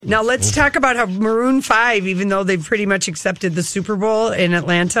Now let's talk about how Maroon 5, even though they've pretty much accepted the Super Bowl in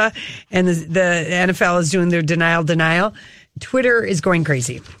Atlanta and the NFL is doing their denial, Twitter is going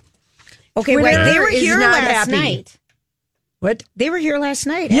crazy. Okay, Twitter wait, they were is here not last happy. night. What? They were here last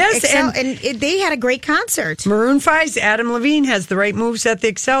night. Yes, and they had a great concert. Maroon 5's Adam Levine has the right moves at the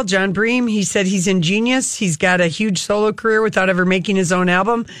Excel. John Bream, he said he's ingenious. He's got a huge solo career without ever making his own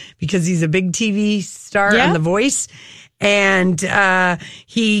album because he's a big TV star on The Voice. And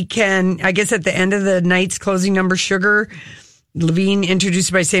he can, I guess at the end of the night's closing number, Sugar, Levine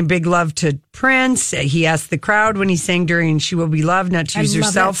introduced by saying big love to Prince. He asked the crowd when he sang during She Will Be Loved not to use her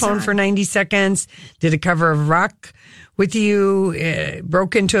cell phone for 90 seconds. Did a cover of Rock With You,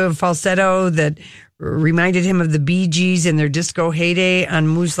 broke into a falsetto that reminded him of the Bee Gees and their disco heyday on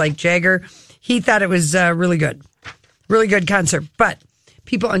Moves Like Jagger. He thought it was really good. Really good concert. But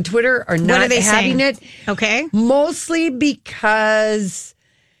people on Twitter are not having it. Okay. Mostly because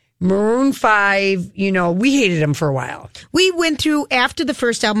Maroon 5, we hated them for a while. We went through after the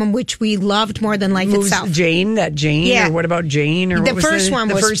first album, which we loved more than life itself. Jane, Yeah. Or what about Jane? Or the first one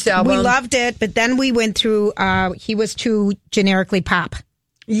was, first album? We loved it, but then we went through, he was too generically pop.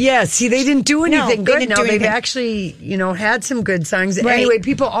 Yeah, see, they didn't do anything good. Now they've actually, had some good songs. Right. Anyway,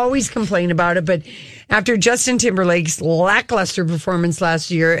 people always complain about it, but after Justin Timberlake's lackluster performance last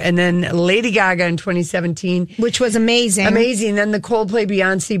year, and then Lady Gaga in 2017, which was amazing, then the Coldplay,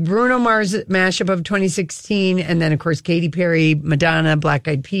 Beyonce, Bruno Mars mashup of 2016, and then of course Katy Perry, Madonna, Black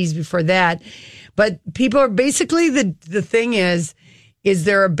Eyed Peas before that. But people are basically the thing is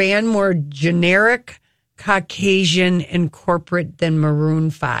there a band more generic, Caucasian, and corporate than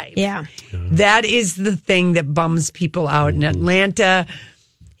Maroon 5? Yeah. That is the thing that bums people out in Atlanta.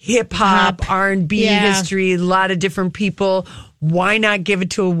 Hip hop, R&B history, a lot of different people. Why not give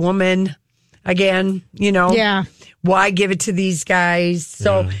it to a woman again? Yeah. Why give it to these guys?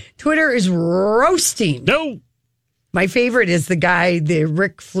 So Twitter is roasting. No. My favorite is the guy, the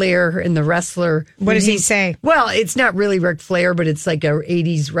Ric Flair and the wrestler. What does he say? Well, it's not really Ric Flair, but it's like a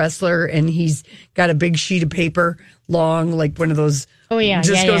 80s wrestler, and he's got a big sheet of paper, long, like one of those. Oh, yeah.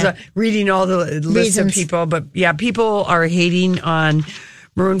 Just goes reading all the list of people. But yeah, people are hating on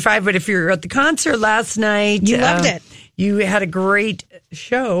Maroon 5. But if you're at the concert last night, you loved it. You had a great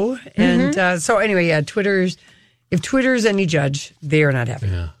show. And so anyway, if Twitter's any judge, they are not happy.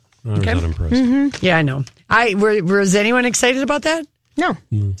 Yeah. I'm not impressed. Yeah, I know. Was anyone excited about that? No.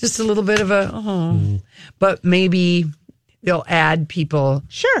 Just a little bit of but maybe they'll add people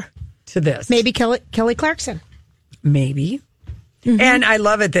to this. Maybe Kelly Clarkson. Maybe. And I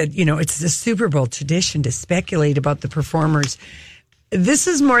love it that, it's the Super Bowl tradition to speculate about the performers. This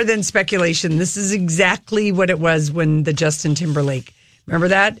is more than speculation. This is exactly what it was when the Justin Timberlake, remember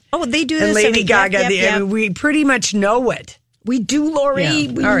that? Oh, they do and this. Lady Gaga. We pretty much know it. We do, Lori.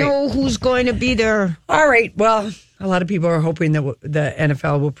 Yeah. We know who's going to be there. All right. Well, a lot of people are hoping that the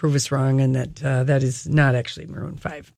NFL will prove us wrong and that that is not actually Maroon 5.